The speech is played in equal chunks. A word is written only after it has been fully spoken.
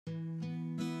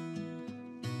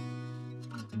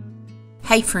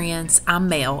Hey friends, I'm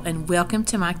Mel and welcome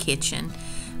to my kitchen.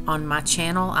 On my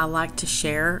channel, I like to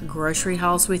share grocery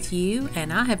hauls with you,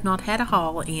 and I have not had a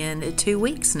haul in 2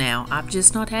 weeks now. I've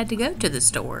just not had to go to the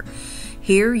store.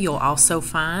 Here you'll also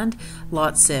find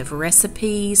lots of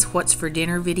recipes, what's for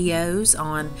dinner videos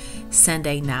on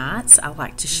Sunday nights. I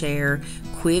like to share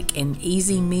quick and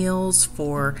easy meals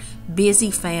for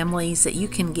busy families that you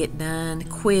can get done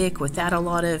quick without a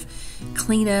lot of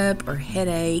cleanup or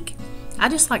headache. I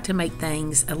just like to make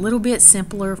things a little bit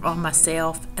simpler on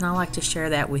myself, and I like to share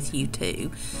that with you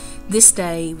too. This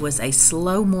day was a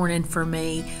slow morning for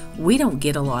me. We don't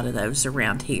get a lot of those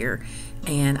around here,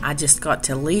 and I just got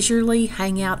to leisurely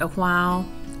hang out a while,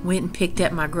 went and picked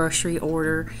up my grocery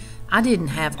order. I didn't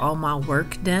have all my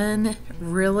work done,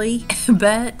 really,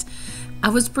 but I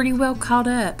was pretty well caught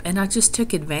up, and I just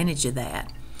took advantage of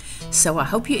that. So I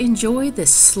hope you enjoy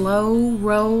this slow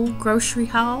roll grocery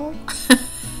haul.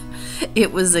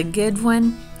 It was a good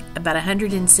one, about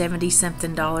 $170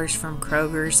 something from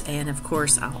Kroger's, and of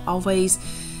course I'll always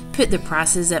put the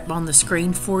prices up on the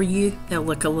screen for you. They'll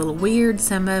look a little weird,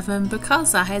 some of them,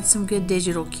 because I had some good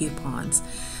digital coupons.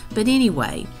 But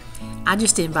anyway, I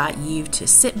just invite you to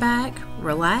sit back,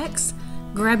 relax,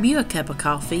 grab you a cup of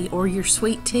coffee or your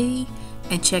sweet tea,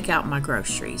 and check out my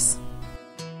groceries.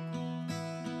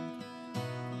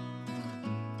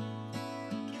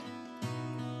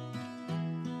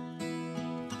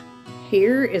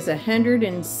 Here is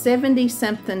 $170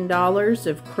 something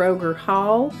of Kroger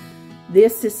haul.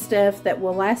 This is stuff that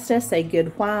will last us a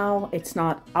good while. It's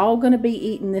not all going to be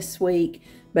eaten this week,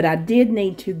 but I did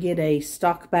need to get a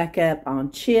stock back up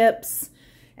on chips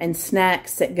and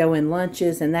snacks that go in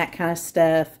lunches and that kind of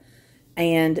stuff,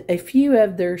 and a few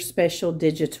of their special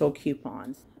digital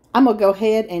coupons. I'm going to go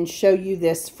ahead and show you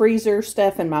this freezer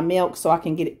stuff and my milk so I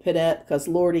can get it put up, because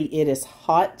Lordy, it is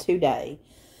hot today.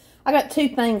 I got 2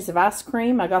 things of ice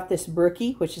cream. I got this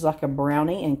brookie, which is like a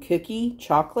brownie and cookie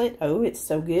chocolate. Oh, it's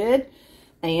so good.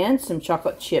 And some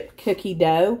chocolate chip cookie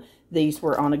dough. These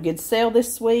were on a good sale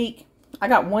this week. I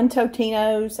got 1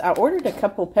 Totino's. I ordered a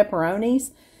couple pepperonis,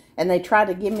 and they tried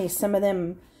to give me some of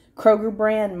them Kroger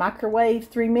brand microwave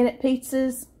 3-minute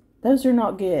pizzas. Those are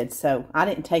not good, so I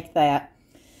didn't take that.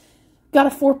 Got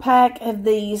a 4-pack of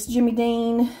these Jimmy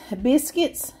Dean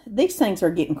biscuits. These things are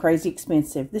getting crazy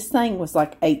expensive. This thing was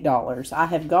like $8. I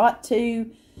have got to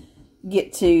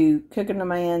get to cooking a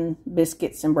man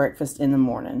biscuits and breakfast in the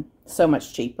morning. So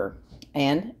much cheaper.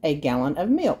 And a gallon of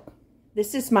milk.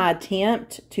 This is my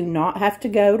attempt to not have to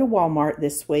go to Walmart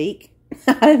this week.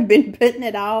 I've been putting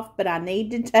it off, but I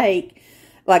need to take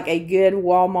like a good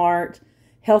Walmart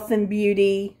health and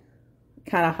beauty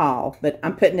kind of haul. But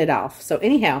I'm putting it off. So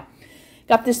anyhow,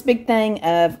 got this big thing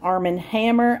of Arm &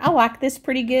 Hammer. I like this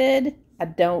pretty good. I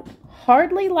don't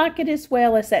hardly like it as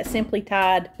well as that Simply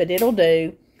Tide, but it'll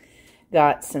do.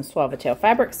 Got some Suavitel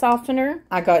fabric softener.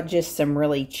 I got just some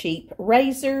really cheap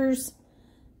razors.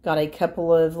 Got a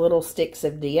couple of little sticks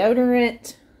of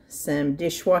deodorant. Some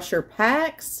dishwasher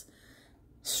packs.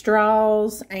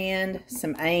 Straws. And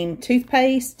some AIM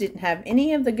toothpaste. Didn't have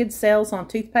any of the good sales on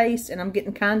toothpaste, and I'm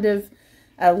getting kind of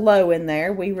low in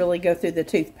there. We really go through the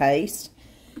toothpaste.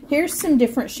 Here's some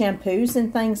different shampoos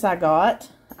and things I got.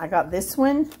 I got this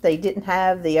one. They didn't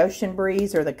have the Ocean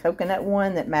Breeze or the coconut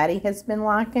one that Maddie has been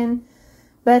liking,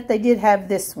 but they did have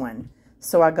this one,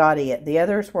 so I got it. The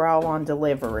others were all on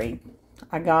delivery.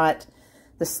 I got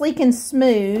the Sleek and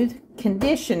Smooth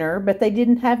conditioner, but they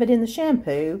didn't have it in the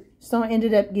shampoo, so I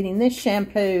ended up getting this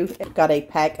shampoo. Got a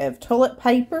pack of toilet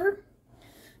paper.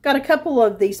 Got a couple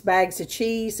of these bags of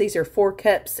cheese. These are 4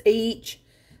 cups each.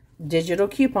 Digital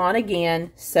coupon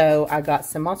again. So I got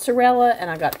some mozzarella,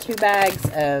 and I got 2 bags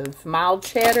of mild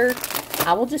cheddar.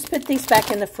 I will just put these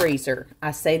back in the freezer. I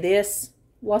say this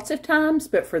lots of times,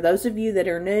 but for those of you that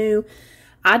are new,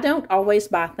 I don't always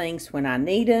buy things when I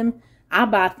need them. I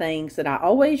buy things that I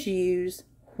always use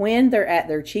when they're at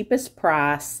their cheapest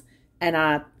price, and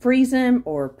I freeze them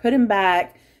or put them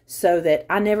back so that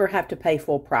I never have to pay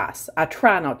full price. I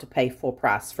try not to pay full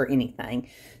price for anything.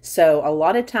 So a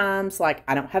lot of times, like,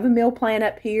 I don't have a meal plan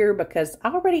up here because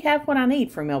I already have what I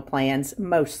need for meal plans,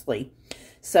 mostly.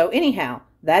 So anyhow,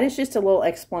 that is just a little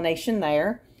explanation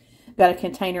there. Got a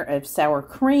container of sour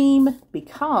cream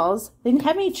because they didn't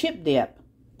have any chip dip.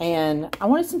 And I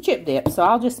wanted some chip dip, so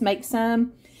I'll just make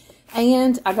some.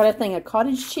 And I got a thing of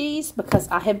cottage cheese because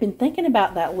I have been thinking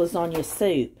about that lasagna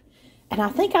soup. And I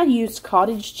think I used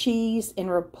cottage cheese in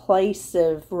place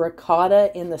of ricotta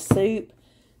in the soup,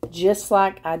 just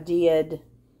like I did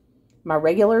my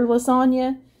regular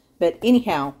lasagna. But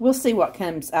anyhow, we'll see what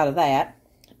comes out of that.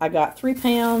 I got 3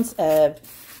 pounds of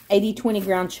 80-20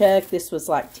 ground chuck. This was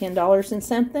like $10 and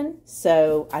something,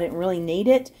 so I didn't really need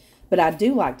it. But I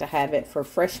do like to have it for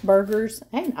fresh burgers,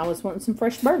 and I was wanting some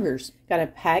fresh burgers. Got a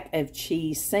pack of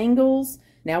cheese singles.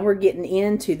 Now we're getting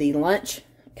into the lunch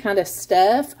kind of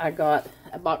stuff. I got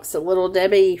a box of Little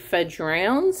Debbie fudge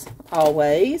rounds,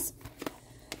 always.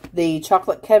 The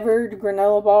chocolate covered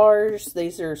granola bars.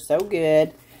 These are so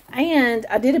good. And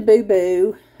I did a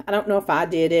boo-boo. I don't know if I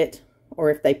did it or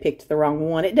if they picked the wrong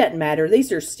one. It doesn't matter.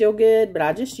 These are still good, but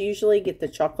I just usually get the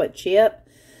chocolate chip.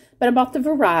 But I bought the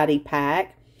variety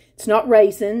pack. It's not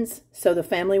raisins, so the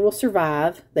family will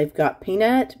survive. They've got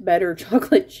peanut, butter,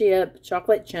 chocolate chip,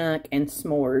 chocolate chunk, and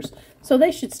s'mores. So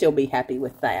they should still be happy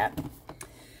with that.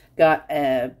 Got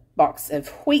a box of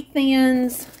Wheat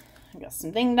Thins. Got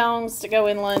some Ding Dongs to go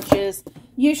in lunches.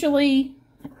 Usually,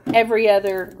 every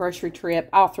other grocery trip,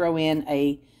 I'll throw in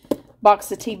a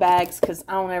box of tea bags because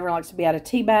I don't ever like to be out of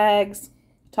tea bags.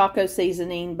 Taco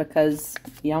seasoning, because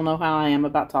y'all know how I am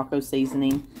about taco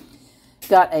seasoning.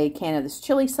 Got a can of this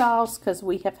chili sauce because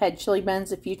we have had chili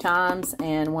buns a few times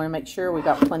and want to make sure we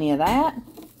got plenty of that.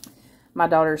 My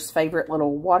daughter's favorite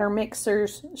little water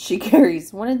mixers. She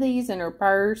carries one of these in her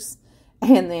purse,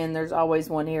 and then there's always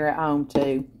one here at home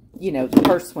too. You know, the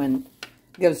first one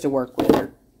goes to work with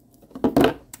her.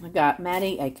 I got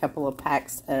Maddie a couple of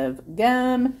packs of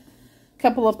gum, a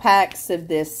couple of packs of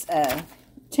this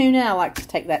tuna. I like to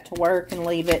take that to work and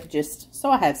leave it just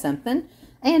so I have something.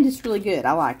 And it's really good.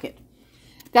 I like it.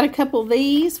 Got a couple of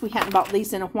these. We haven't bought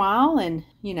these in a while. And,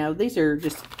 you know, these are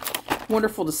just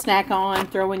wonderful to snack on.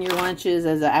 Throw in your lunches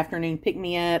as an afternoon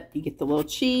pick-me-up. You get the little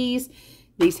cheese.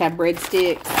 These have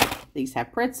breadsticks. These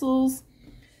have pretzels.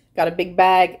 Got a big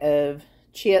bag of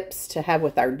chips to have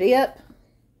with our dip.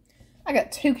 I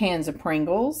got 2 cans of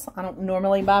Pringles. I don't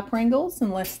normally buy Pringles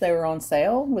unless they were on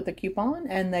sale with a coupon,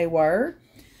 and they were.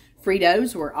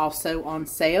 Fritos were also on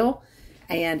sale,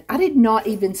 and I did not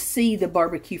even see the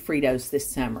barbecue Fritos this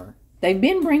summer. They've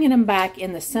been bringing them back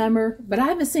in the summer, but I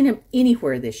haven't seen them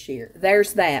anywhere this year.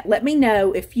 There's that. Let me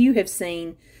know if you have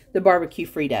seen the barbecue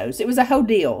Fritos. It was a whole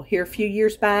deal here a few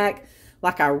years back.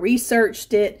 Like, I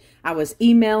researched it. I was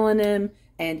emailing them.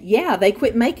 And yeah, they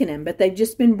quit making them, but they've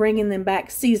just been bringing them back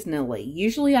seasonally.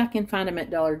 Usually I can find them at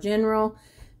Dollar General,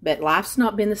 but life's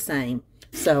not been the same.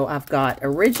 So I've got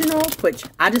original, which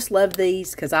I just love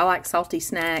these because I like salty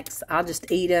snacks. I'll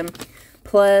just eat them.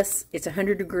 Plus, it's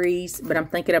 100 degrees, but I'm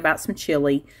thinking about some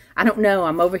chili. I don't know.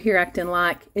 I'm over here acting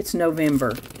like it's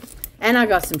November. And I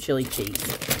got some chili cheese.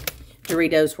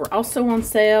 Doritos were also on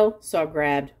sale, so I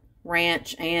grabbed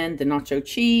ranch and the nacho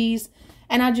cheese.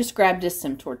 And I just grabbed us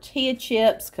some tortilla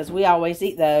chips because we always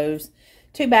eat those.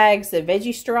 2 bags of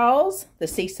veggie straws, the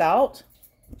sea salt,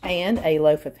 and a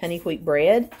loaf of honey wheat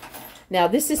bread. Now,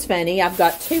 this is funny. I've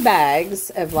got 2 bags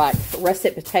of, like,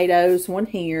 russet potatoes, one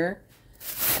here.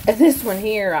 And this one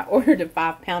here, I ordered a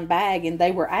 5-pound bag, and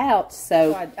they were out.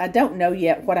 So, I don't know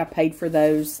yet what I paid for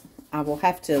those. I will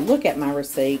have to look at my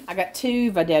receipt. I got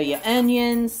 2 Vidalia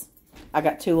onions. I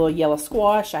got 2 little yellow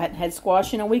squash. I hadn't had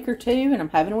squash in a week or 2, and I'm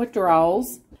having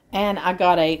withdrawals. And I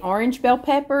got a orange bell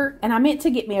pepper, and I meant to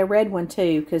get me a red one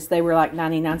too, because they were like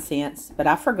 99 cents, but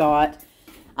I forgot.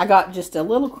 I got just a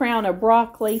little crown of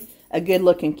broccoli, a good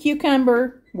looking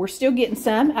cucumber. We're still getting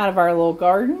some out of our little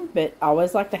garden, but I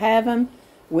always like to have them.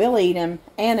 We'll eat them.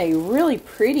 And a really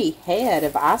pretty head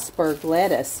of iceberg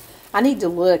lettuce. I need to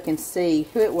look and see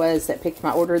who it was that picked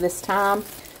my order this time.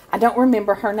 I don't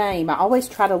remember her name. I always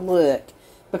try to look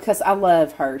because I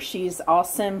love her. She's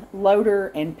awesome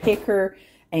loader and picker,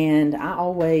 and I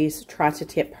always try to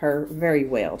tip her very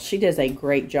well. She does a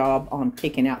great job on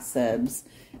picking out subs,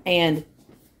 and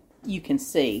you can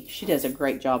see she does a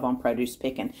great job on produce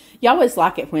picking. You always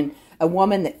like it when a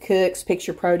woman that cooks picks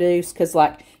your produce, because,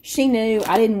 like, she knew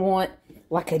I didn't want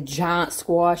like a giant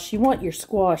squash. You want your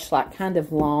squash like kind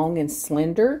of long and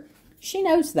slender. She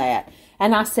knows that.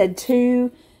 And I said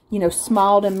 2, you know,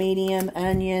 small to medium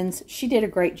onions. She did a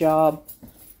great job.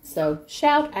 So,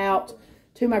 shout out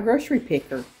to my grocery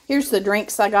picker. Here's the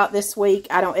drinks I got this week.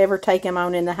 I don't ever take them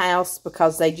on in the house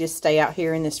because they just stay out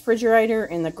here in this refrigerator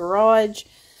in the garage.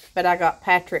 But I got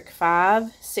Patrick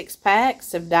 5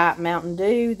 6-packs of Diet Mountain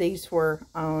Dew. These were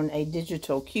on a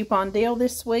digital coupon deal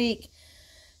this week.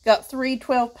 Got 3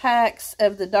 12-packs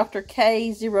of the Dr.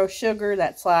 K Zero Sugar.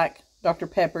 That's like Dr.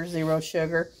 Pepper Zero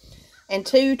Sugar. And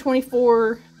 2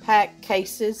 24-pack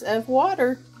cases of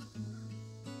water.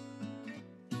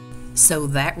 So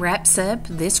that wraps up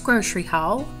this grocery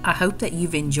haul. I hope that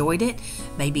you've enjoyed it.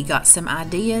 Maybe got some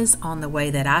ideas on the way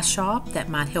that I shop that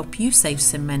might help you save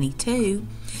some money too.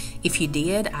 If you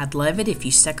did, I'd love it if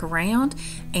you stuck around.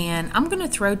 And I'm going to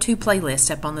throw 2 playlists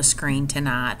up on the screen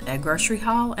tonight, a grocery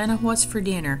haul and a what's for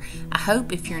dinner. I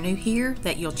hope if you're new here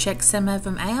that you'll check some of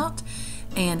them out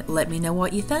and let me know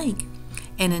what you think.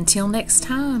 And until next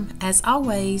time, as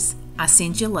always, I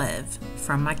send you love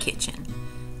from my kitchen.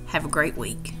 Have a great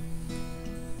week.